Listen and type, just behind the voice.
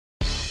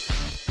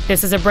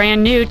This is a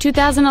brand new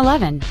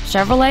 2011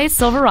 Chevrolet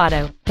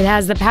Silverado. It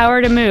has the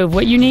power to move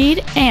what you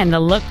need and the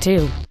look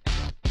too.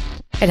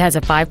 It has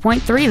a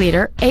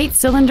 5.3-liter,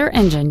 8-cylinder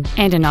engine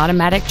and an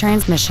automatic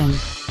transmission.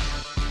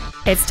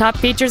 Its top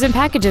features and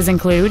packages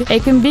include a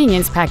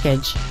convenience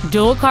package,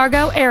 dual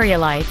cargo area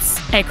lights,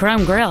 a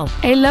chrome grille,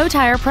 a low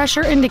tire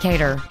pressure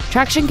indicator,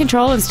 traction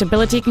control and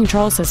stability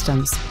control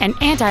systems, an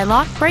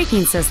anti-lock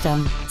braking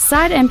system,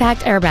 side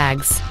impact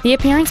airbags, the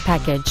appearance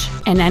package,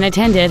 an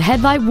unattended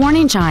headlight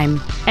warning chime,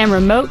 and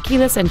remote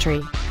keyless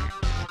entry.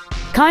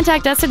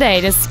 Contact us today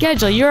to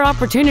schedule your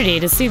opportunity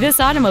to see this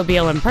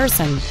automobile in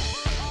person.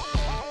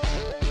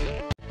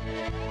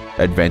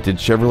 Advantage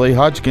Chevrolet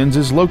Hodgkins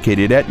is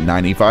located at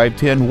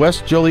 9510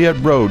 West Joliet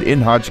Road in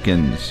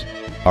Hodgkins.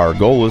 Our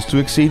goal is to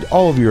exceed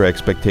all of your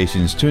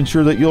expectations to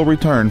ensure that you'll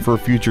return for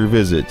future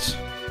visits.